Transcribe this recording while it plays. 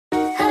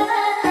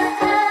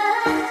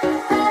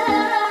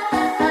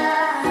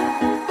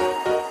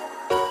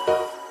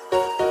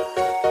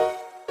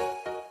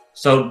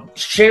So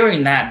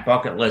sharing that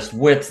bucket list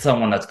with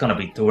someone that's going to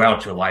be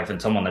throughout your life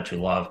and someone that you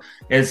love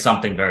is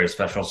something very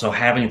special. So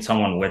having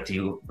someone with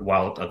you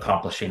while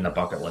accomplishing the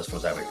bucket list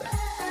was everything.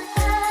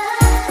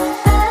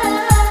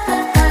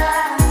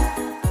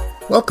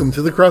 Welcome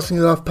to the Crossing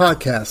It Off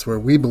podcast, where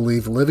we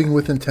believe living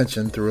with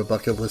intention through a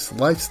bucket list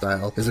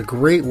lifestyle is a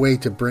great way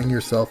to bring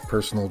yourself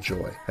personal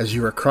joy. As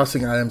you are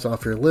crossing items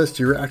off your list,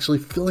 you're actually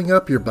filling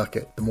up your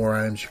bucket. The more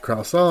items you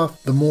cross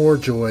off, the more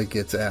joy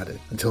gets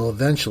added, until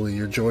eventually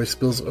your joy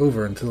spills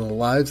over into the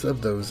lives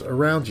of those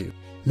around you.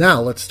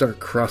 Now let's start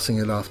crossing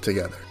it off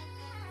together.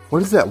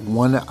 What is that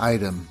one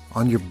item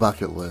on your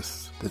bucket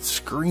list that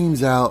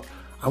screams out,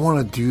 I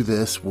want to do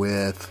this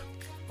with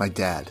my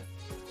dad,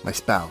 my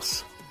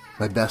spouse,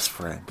 my best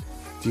friend?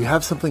 Do you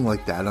have something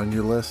like that on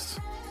your list?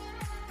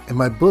 In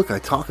my book, I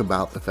talk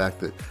about the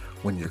fact that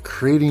when you're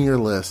creating your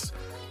list,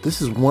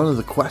 this is one of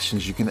the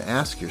questions you can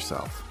ask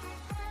yourself.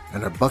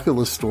 And our bucket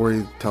list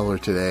storyteller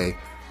today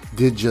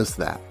did just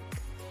that.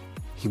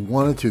 He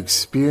wanted to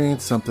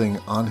experience something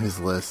on his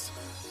list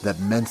that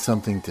meant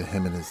something to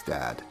him and his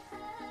dad.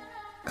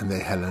 And they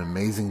had an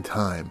amazing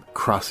time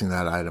crossing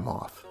that item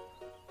off.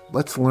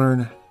 Let's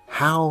learn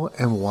how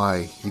and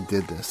why he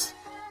did this.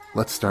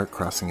 Let's start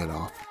crossing it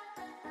off.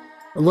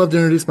 I'd love to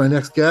introduce my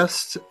next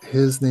guest.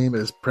 His name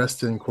is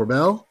Preston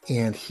Corbell,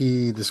 and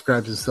he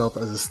describes himself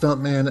as a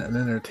stuntman, an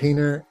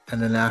entertainer,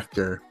 and an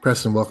actor.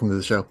 Preston, welcome to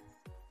the show.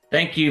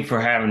 Thank you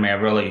for having me. I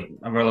really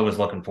was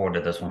looking forward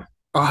to this one.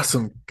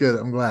 Awesome. Good.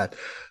 I'm glad.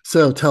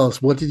 So tell us,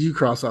 what did you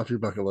cross off your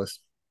bucket list?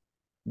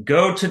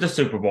 Go to the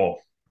Super Bowl.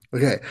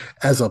 Okay.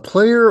 As a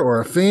player or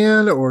a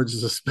fan or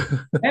just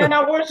And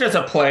I was just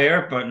a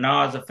player, but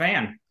no, as a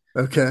fan.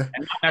 Okay. And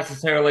not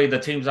necessarily the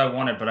teams I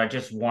wanted, but I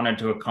just wanted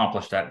to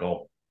accomplish that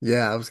goal.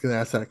 Yeah, I was going to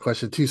ask that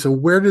question too. So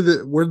where did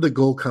the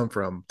goal come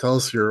from? Tell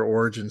us your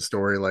origin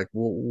story. Like,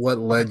 what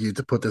led you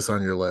to put this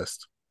on your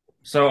list?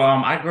 So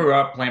I grew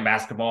up playing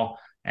basketball,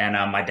 and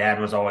my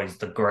dad was always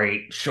the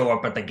great show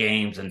up at the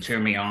games and cheer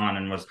me on,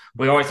 and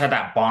we always had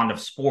that bond of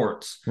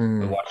sports.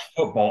 We watched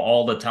football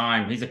all the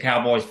time. He's a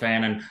Cowboys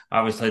fan, and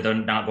obviously they're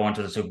not going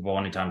to the Super Bowl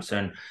anytime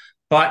soon.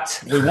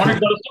 But we wanted to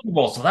go to the Super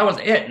Bowl, so that was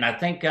it. And I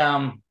think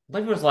I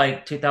believe it was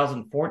like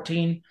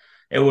 2014.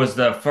 It was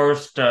the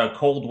first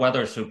cold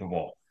weather Super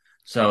Bowl.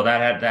 So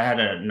that had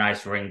a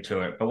nice ring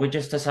to it, but we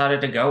just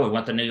decided to go. We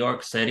went to New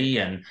York City,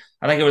 and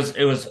I think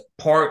it was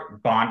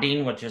part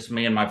bonding with just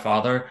me and my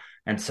father,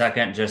 and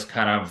second, just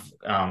kind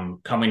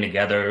of coming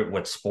together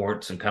with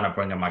sports and kind of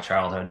bringing my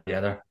childhood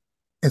together.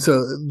 And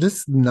so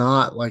this is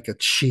not like a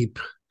cheap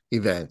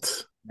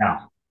event, No.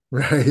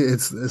 Right?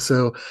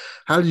 So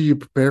how did you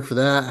prepare for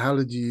that? How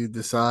did you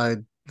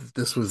decide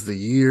this was the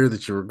year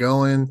that you were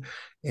going,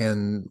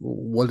 and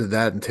what did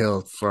that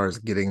entail as far as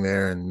getting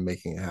there and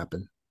making it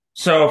happen?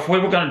 So if we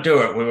were going to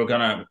do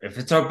it, if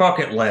it's our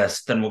bucket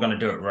list, then we're going to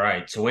do it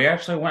right. So we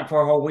actually went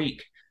for a whole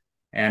week,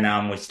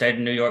 and we stayed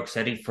in New York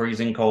City,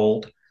 freezing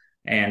cold.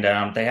 And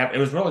it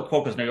was really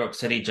cool because New York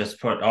City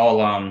just put all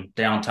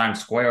down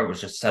Times Square. It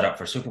was just set up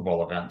for Super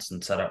Bowl events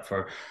and set up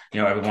for,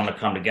 everyone to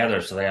come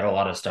together. So they had a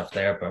lot of stuff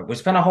there. But we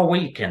spent a whole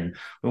week, and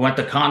we went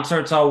to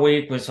concerts all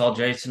week. We saw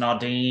Jason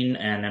Aldean,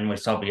 and then we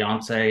saw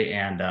Beyonce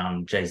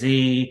and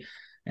Jay-Z,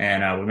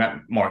 and we met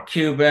Mark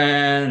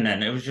Cuban,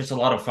 and it was just a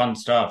lot of fun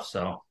stuff.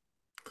 So.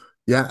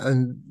 Yeah.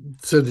 And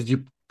so did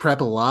you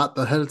prep a lot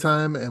ahead of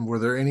time? And were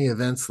there any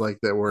events like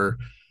that were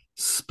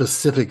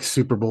specific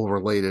Super Bowl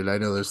related? I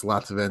know there's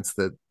lots of events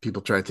that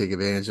people try to take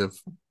advantage of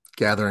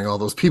gathering all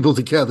those people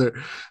together,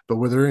 but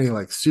were there any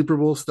like Super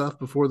Bowl stuff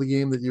before the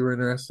game that you were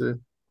interested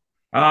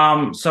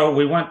in? So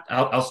we went,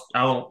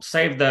 I'll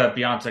save the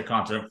Beyonce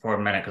concert for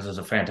a minute because there's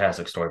a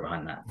fantastic story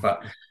behind that.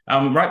 But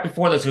right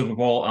before the Super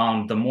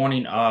Bowl, the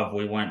morning of,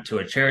 we went to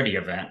a charity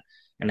event,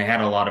 and they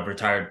had a lot of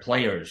retired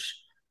players.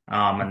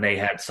 And they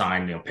had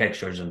signed,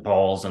 pictures and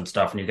balls and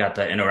stuff, and you got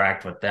to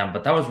interact with them.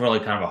 But that was really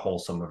kind of a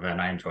wholesome event.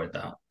 I enjoyed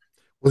that.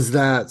 Was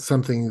that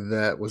something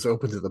that was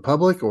open to the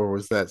public, or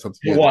was that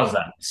something? It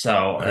wasn't.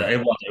 So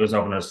it was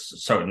open to a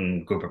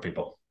certain group of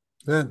people.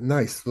 Yeah,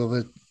 nice.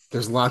 Well,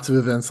 there's lots of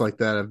events like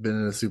that. I've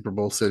been in a Super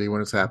Bowl city when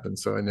it's happened,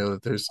 so I know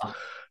that there's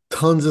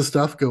tons of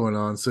stuff going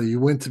on. So you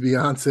went to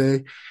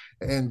Beyonce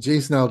and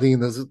Jason Aldean.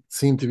 Those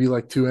seem to be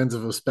like two ends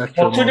of a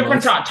spectrum. Well,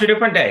 two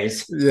different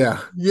days.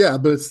 Yeah,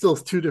 but it's still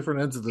two different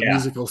ends of the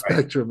musical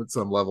spectrum at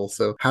some level.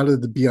 So how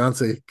did the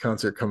Beyonce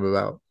concert come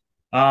about?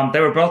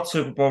 They were both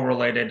Super Bowl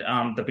related.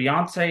 The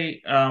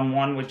Beyonce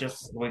one,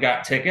 we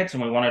got tickets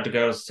and we wanted to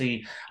go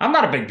see. I'm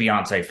not a big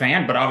Beyonce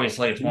fan, but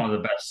obviously it's one of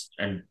the best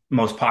and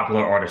most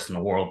popular artists in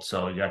the world,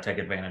 so you got to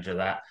take advantage of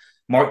that.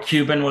 Mark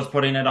Cuban was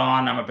putting it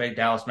on. I'm a big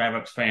Dallas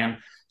Mavericks fan,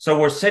 so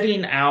we're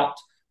sitting out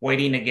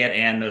waiting to get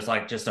in. There's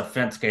like just a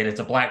fence gate. It's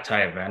a black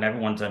tie event.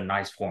 Everyone's in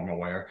nice formal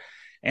wear.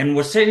 And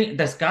we're sitting,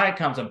 this guy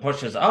comes and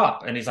pushes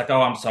up, and he's like,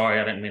 "Oh, I'm sorry,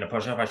 I didn't mean to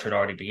push up. I should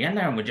already be in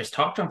there." And we just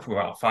talked to him for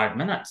about 5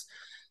 minutes.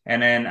 And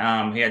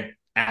then he had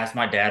asked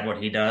my dad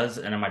what he does,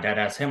 and then my dad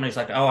asked him, and he's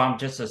like, "Oh, I'm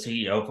just a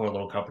CEO for a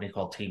little company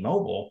called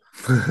T-Mobile."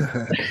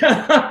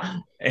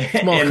 Small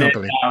And then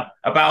company.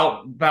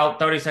 about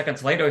 30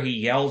 seconds later, he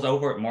yells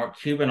over at Mark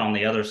Cuban on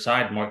the other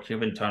side. Mark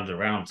Cuban turns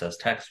around and says,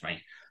 "Text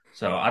me."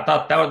 So I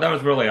thought that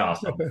was really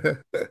awesome.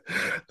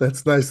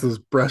 That's nice, those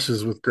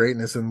brushes with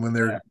greatness. And when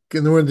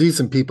they're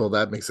decent people,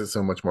 that makes it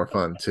so much more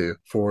fun too,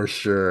 for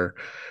sure.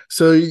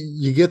 So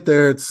you get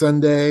there, it's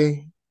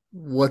Sunday.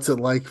 What's it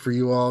like for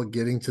you all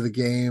getting to the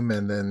game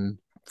and then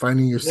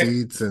finding your We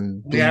seats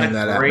and we being had in a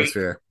that great,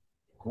 atmosphere?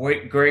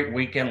 great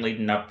weekend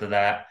leading up to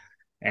that.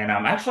 And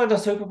actually, the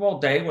Super Bowl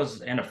day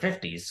was in the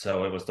 50s,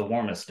 so it was the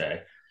warmest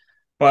day.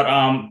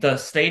 But the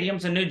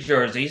stadium's in New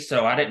Jersey,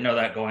 so I didn't know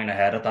that going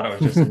ahead. I thought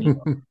it was just in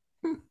New York.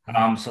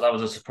 So that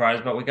was a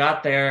surprise. But we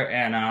got there,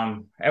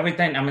 and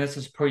everything. I mean, this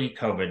is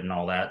pre-COVID and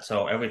all that,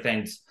 so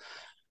everything's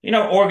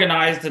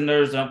organized. And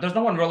there's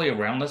no one really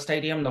around the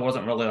stadium. There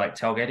wasn't really like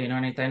tailgating or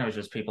anything. It was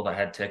just people that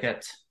had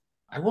tickets.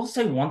 I will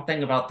say one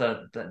thing about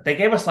they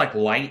gave us like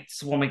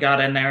lights when we got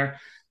in there,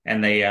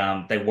 and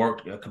they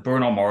worked.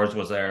 Bruno Mars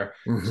was there,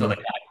 so they Hmm. kind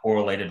of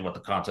correlated with the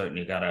concert, and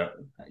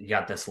you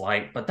got this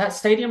light. But that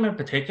stadium in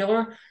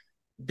particular,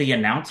 the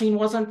announcing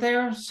wasn't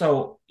there,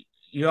 so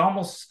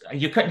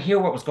you couldn't hear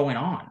what was going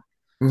on.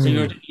 So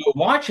Mm. you were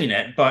watching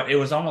it, but it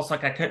was almost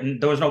like I couldn't.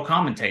 There was no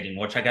commentating,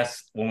 which I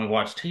guess when we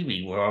watch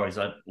TV, we're always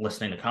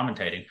listening to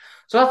commentating.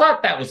 So I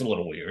thought that was a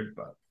little weird,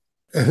 but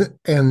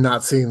And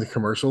not seeing the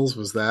commercials,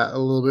 was that a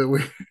little bit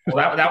weird?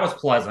 well, that was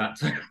pleasant.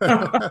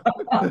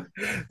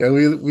 Yeah,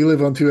 we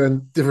live on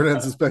two different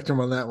ends of the spectrum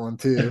on that one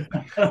too.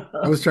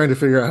 I was trying to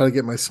figure out how to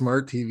get my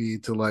smart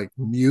TV to like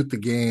mute the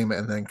game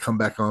and then come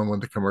back on when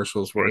the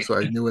commercials were, so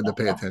I knew when to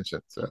pay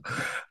attention.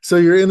 So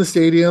you're in the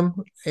stadium,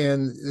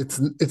 and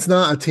it's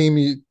not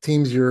a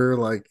teams you're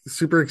like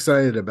super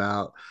excited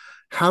about.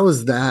 How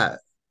is that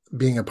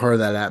being a part of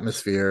that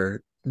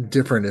atmosphere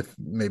different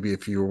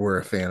if you were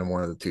a fan of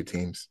one of the two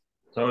teams?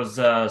 So it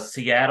was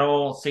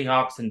Seattle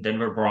Seahawks and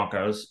Denver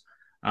Broncos.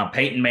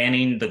 Peyton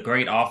Manning, the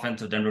great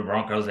offense of Denver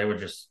Broncos, they were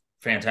just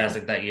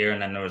fantastic that year.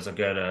 And then there was a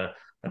good,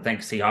 I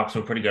think Seahawks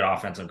were pretty good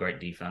offense and great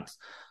defense.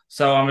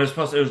 So it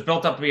was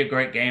built up to be a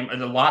great game.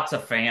 And lots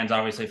of fans,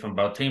 obviously, from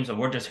both teams, and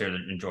we're just here to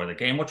enjoy the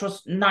game, which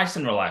was nice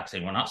and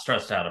relaxing. We're not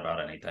stressed out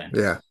about anything.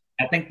 Yeah.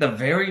 I think the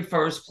very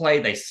first play,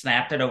 they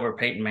snapped it over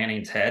Peyton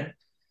Manning's head.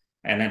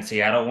 And then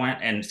Seattle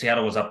went, and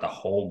Seattle was up the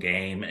whole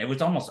game. It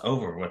was almost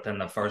over within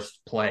the first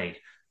play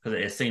because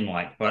it seemed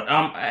like. But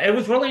it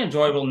was really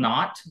enjoyable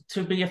not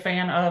to be a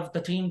fan of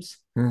the teams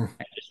Hmm.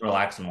 and just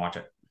relax and watch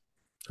it.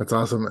 That's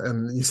awesome.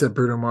 And you said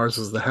Bruno Mars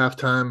was the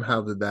halftime.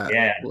 How did that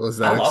Yeah,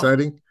 was I that loved it.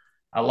 exciting?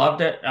 I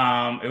loved it.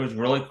 It was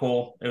really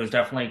cool. It was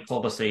definitely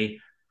cool to see.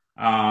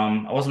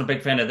 I wasn't a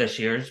big fan of this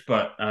year's,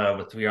 but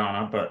with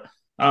Rihanna, but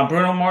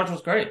Bruno Mars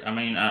was great. I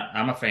mean,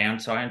 I'm a fan,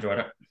 so I enjoyed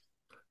it.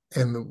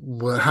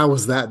 And how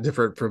was that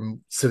different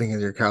from sitting in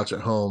your couch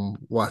at home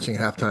watching a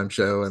halftime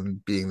show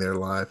and being there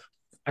live?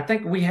 I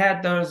think we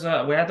had those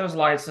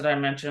lights that I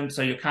mentioned,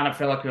 so you kind of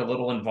feel like you're a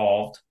little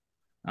involved.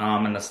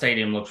 And the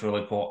stadium looks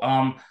really cool.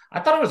 I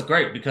thought it was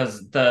great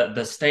because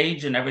the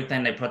stage and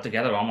everything they put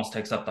together almost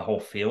takes up the whole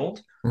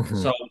field. Hmm.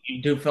 So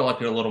you do feel like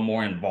you're a little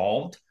more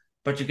involved,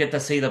 but you get to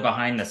see the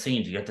behind the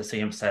scenes. You get to see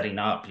them setting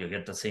up. You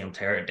get to see them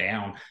tear it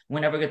down.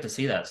 We never get to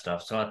see that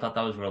stuff. So I thought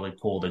that was really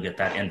cool to get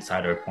that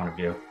insider point of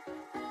view.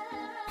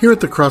 Here at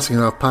the Crossing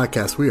It Off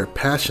podcast, we are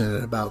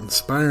passionate about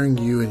inspiring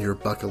you in your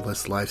bucket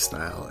list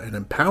lifestyle and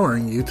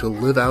empowering you to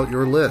live out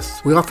your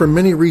list. We offer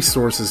many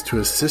resources to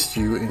assist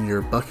you in your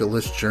bucket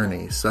list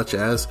journey, such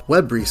as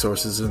web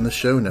resources in the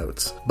show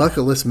notes,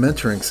 bucket list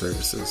mentoring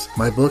services,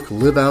 my book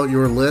Live Out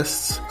Your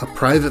Lists, a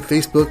private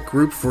Facebook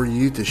group for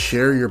you to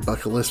share your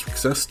bucket list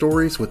success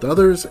stories with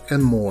others,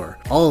 and more.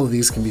 All of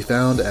these can be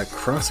found at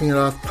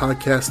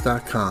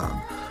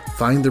crossingitoffpodcast.com.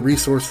 Find the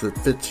resource that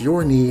fits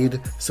your need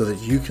so that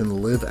you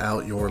can live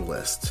out your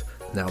list.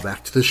 Now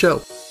back to the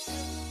show.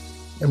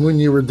 And when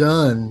you were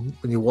done,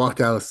 when you walked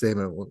out of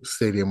the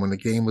stadium, when the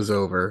game was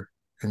over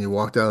and you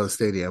walked out of the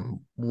stadium,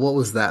 what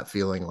was that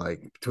feeling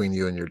like between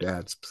you and your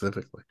dad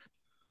specifically?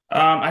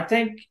 I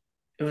think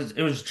it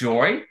was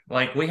joy.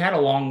 Like we had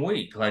a long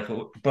week,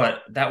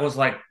 but that was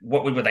like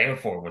what we were there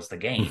for was the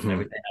game. Hmm.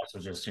 Everything else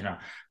was just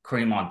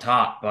cream on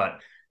top. But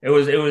it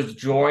was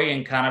joy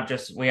and kind of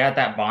just we had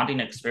that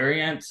bonding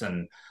experience,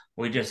 and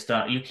we just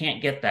you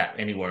can't get that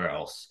anywhere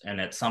else.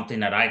 And it's something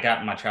that I got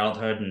in my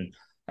childhood, and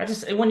I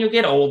just when you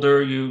get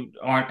older, you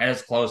aren't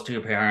as close to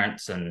your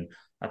parents, and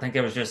I think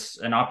it was just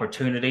an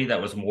opportunity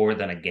that was more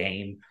than a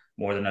game,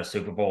 more than a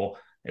Super Bowl.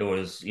 It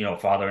was,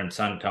 father and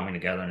son coming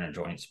together and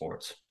enjoying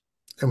sports.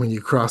 And when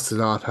you crossed it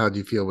off, how did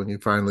you feel when you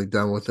finally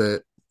done with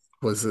it?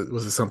 Was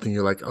it something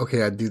you're like,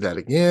 okay, I'd do that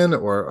again,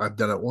 or I've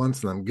done it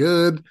once and I'm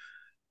good?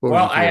 What were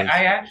Well, your I feelings?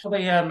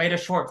 actually made a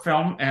short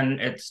film,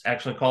 and it's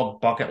actually called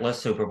Bucket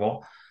List Super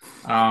Bowl.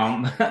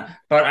 But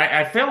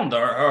I filmed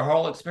our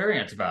whole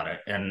experience about it,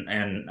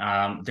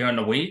 and during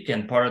the week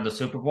and part of the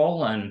Super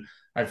Bowl, and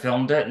I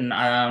filmed it, and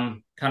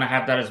kind of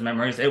have that as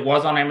memories. It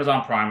was on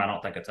Amazon Prime. I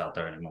don't think it's out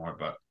there anymore,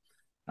 but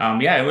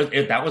Yeah,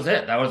 that was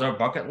it. That was our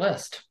bucket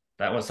list.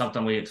 That was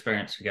something we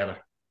experienced together.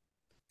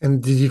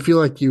 And did you feel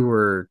like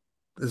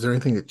is there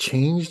anything that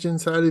changed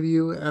inside of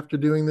you after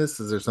doing this?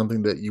 Is there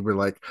something that you were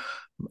like,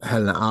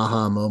 had an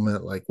aha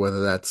moment, like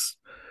whether that's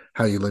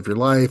how you live your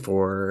life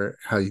or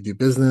how you do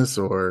business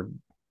or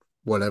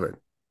whatever?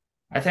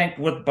 I think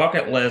with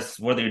bucket lists,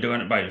 whether you're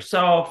doing it by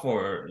yourself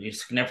or your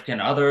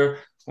significant other,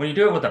 when you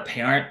do it with a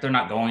parent, they're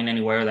not going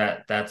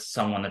anywhere. That's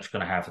someone that you're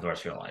going to have for the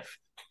rest of your life.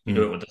 You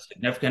do Mm, it with a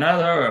significant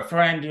other or a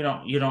friend, you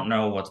don't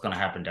know what's going to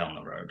happen down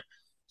the road.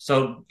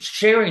 So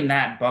sharing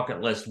that bucket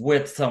list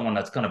with someone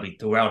that's going to be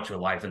throughout your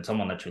life and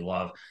someone that you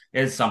love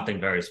is something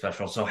very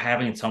special. So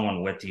having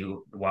someone with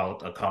you while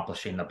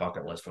accomplishing the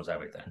bucket list was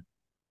everything.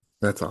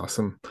 that's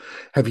awesome.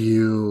 Have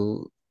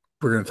you,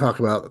 we're going to talk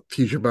about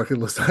future bucket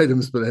list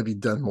items, but have you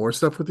done more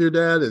stuff with your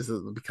dad? Has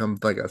it become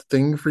like a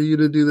thing for you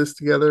to do this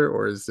together?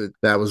 Or is it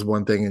that was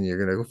one thing and you're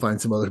going to go find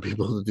some other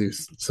people to do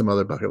some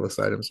other bucket list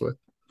items with?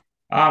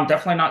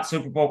 Definitely not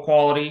Super Bowl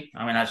quality.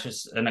 I mean, that's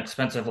just an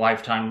expensive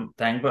lifetime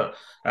thing. But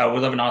we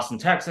live in Austin,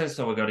 Texas,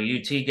 so we go to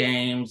UT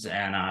games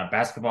and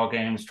basketball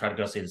games, try to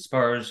go see the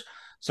Spurs.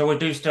 So we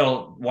do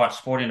still watch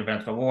sporting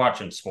events, but we're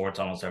watching sports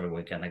almost every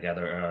weekend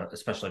together,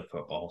 especially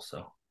football.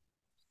 So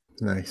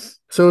Nice.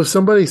 So if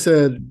somebody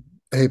said,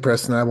 "Hey,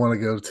 Preston, I want to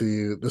go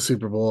to the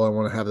Super Bowl. I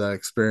want to have that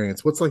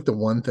experience." What's like the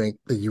one thing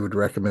that you would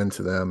recommend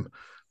to them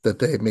that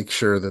they make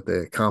sure that they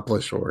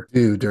accomplish or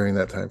do during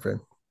that time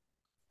frame?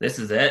 this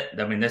is it.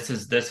 I mean, this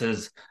is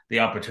the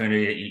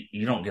opportunity.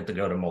 You don't get to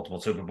go to multiple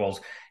Super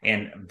Bowls,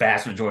 and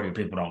vast majority of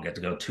people don't get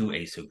to go to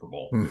a Super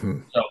Bowl.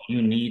 Hmm. So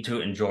you need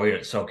to enjoy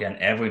it, soak in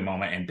every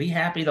moment, and be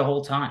happy the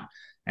whole time,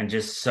 and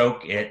just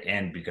soak it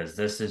in because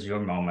this is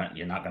your moment.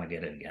 You're not going to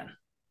get it again.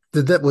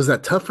 Did that was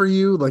that tough for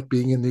you? Like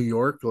being in New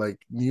York, like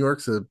New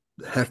York's a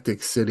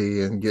hectic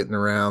city and getting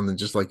around, and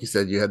just like you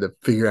said, you had to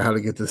figure out how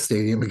to get to the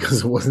stadium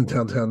because it wasn't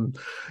downtown,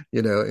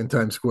 in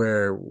Times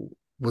Square.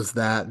 Was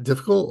that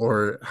difficult,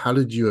 or how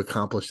did you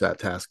accomplish that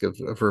task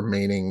of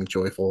remaining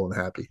joyful and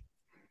happy?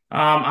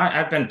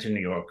 I've been to New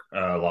York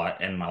a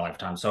lot in my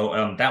lifetime,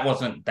 so that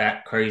wasn't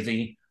that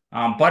crazy.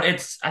 But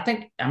I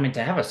think, I mean,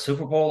 to have a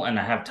Super Bowl and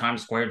to have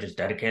Times Square just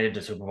dedicated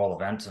to Super Bowl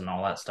events and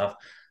all that stuff.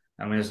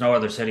 I mean, there's no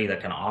other city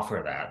that can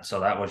offer that. So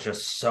that was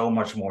just so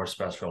much more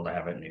special to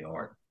have it in New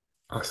York.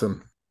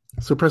 Awesome.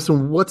 So,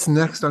 Preston, what's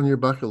next on your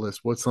bucket list?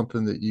 What's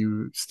something that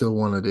you still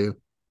want to do?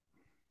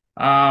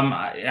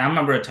 I'm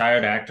a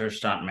retired actor,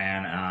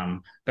 stuntman.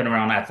 Been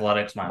around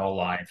athletics my whole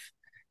life,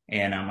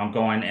 and I'm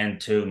going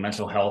into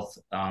mental health,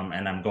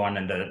 and I'm going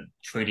into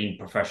treating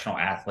professional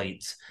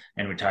athletes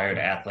and retired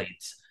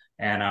athletes.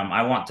 And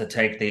I want to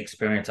take the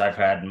experience I've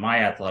had in my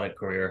athletic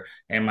career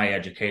and my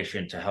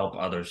education to help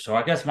others. So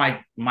I guess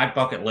my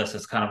bucket list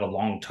is kind of a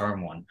long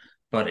term one,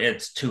 but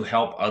it's to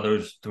help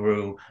others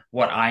through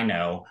what I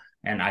know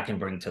and I can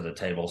bring to the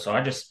table. So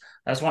I just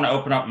want to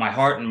open up my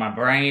heart and my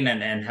brain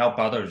and help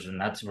others. And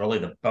that's really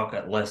the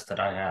bucket list that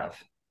I have.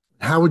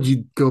 How would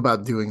you go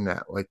about doing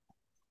that? Like,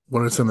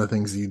 what are some of the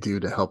things you do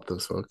to help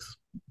those folks?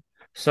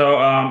 So,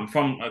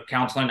 from a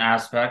counseling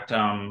aspect,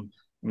 I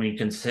mean, you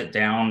can sit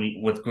down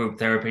with group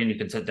therapy and you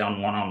can sit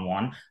down one on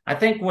one. I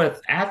think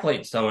with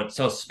athletes, though, it's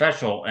so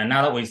special. And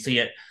now that we see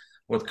it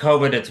with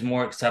COVID, it's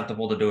more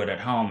acceptable to do it at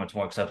home. It's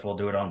more acceptable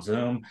to do it on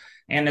Zoom.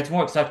 And it's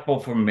more acceptable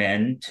for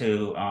men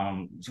to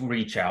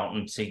reach out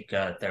and seek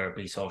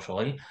therapy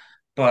socially.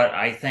 But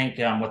I think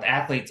with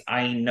athletes,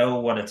 I know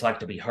what it's like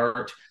to be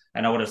hurt.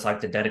 I know what it's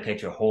like to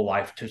dedicate your whole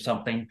life to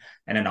something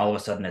and then all of a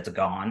sudden it's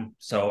gone.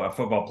 So a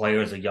football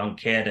player is a young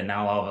kid and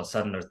now all of a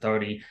sudden they're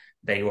 30.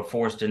 They were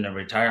forced into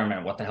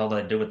retirement. What the hell do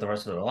they do with the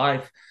rest of their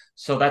life?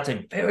 So that's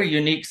a very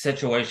unique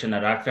situation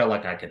that I feel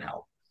like I can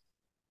help.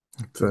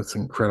 So that's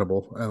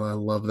incredible. I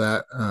love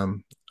that.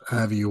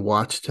 Have you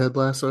watched Ted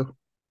Lasso?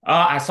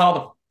 I saw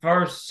the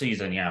first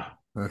season. Yeah.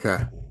 Okay.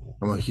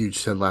 I'm a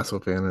huge Ted Lasso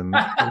fan, and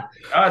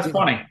Oh, it's he,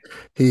 funny.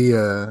 he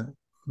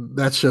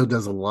that show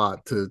does a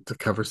lot to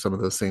cover some of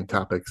those same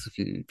topics.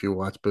 If you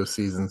watch both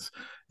seasons,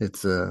 it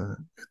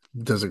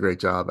does a great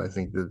job. I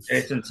think that's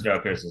Jason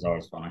Sudeikis is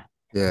always funny.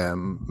 yeah.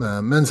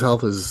 Men's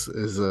health is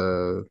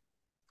a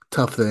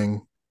tough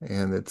thing,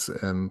 and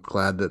I'm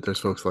glad that there's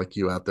folks like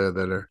you out there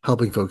that are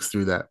helping folks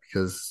through that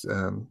because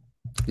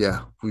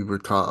yeah, we were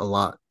taught a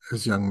lot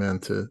as young men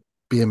to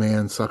be a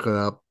man, suck it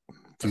up,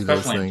 do those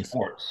Especially in things.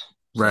 sports.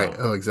 Right. So,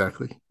 Oh,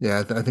 exactly.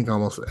 Yeah, I think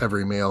almost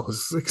every male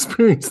has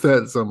experienced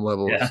that at some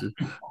level. Is yeah. to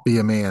be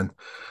a man,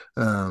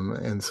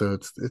 and so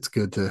it's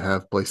good to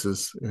have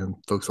places and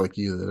folks like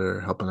you that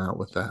are helping out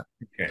with that.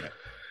 Okay.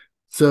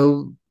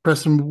 So,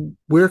 Preston,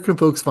 where can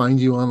folks find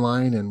you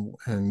online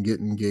and get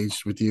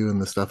engaged with you and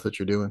the stuff that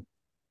you're doing?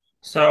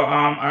 So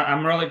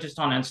I'm really just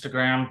on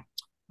Instagram,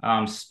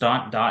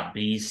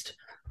 stunt.beast.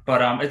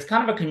 But it's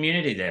kind of a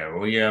community there.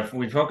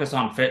 We focus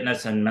on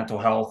fitness and mental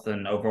health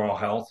and overall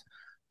health.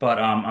 But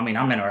I mean,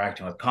 I'm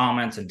interacting with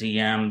comments and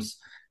DMs,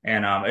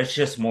 and it's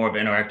just more of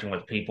interacting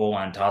with people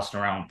and tossing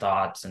around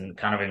thoughts and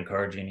kind of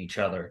encouraging each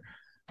other.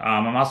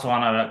 I'm also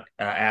on a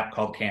app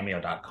called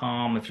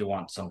cameo.com. If you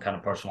want some kind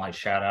of personalized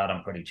shout out,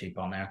 I'm pretty cheap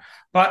on there.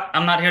 But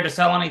I'm not here to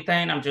sell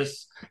anything. I'm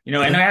just,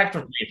 Okay. interact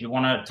with me. If you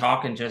want to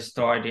talk and just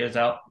throw ideas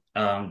out,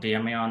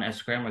 DM me on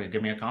Instagram or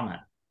give me a comment.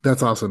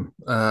 That's awesome.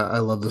 I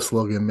love the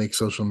slogan, make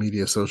social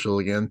media social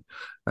again.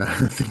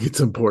 I think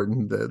it's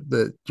important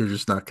that you're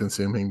just not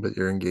consuming, but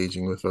you're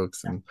engaging with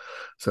folks. And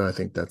so I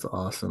think that's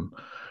awesome.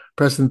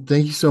 Preston,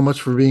 thank you so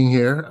much for being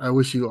here. I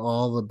wish you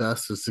all the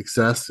best of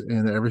success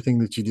in everything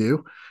that you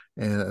do,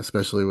 and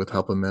especially with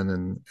helping men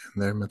and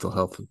their mental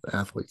health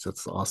athletes.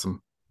 That's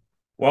awesome.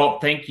 Well,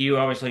 thank you.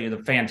 Obviously, you're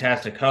the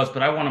fantastic host,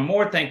 but I want to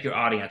more thank your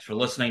audience for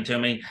listening to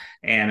me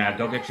and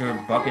go get your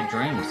bucket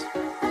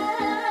dreams.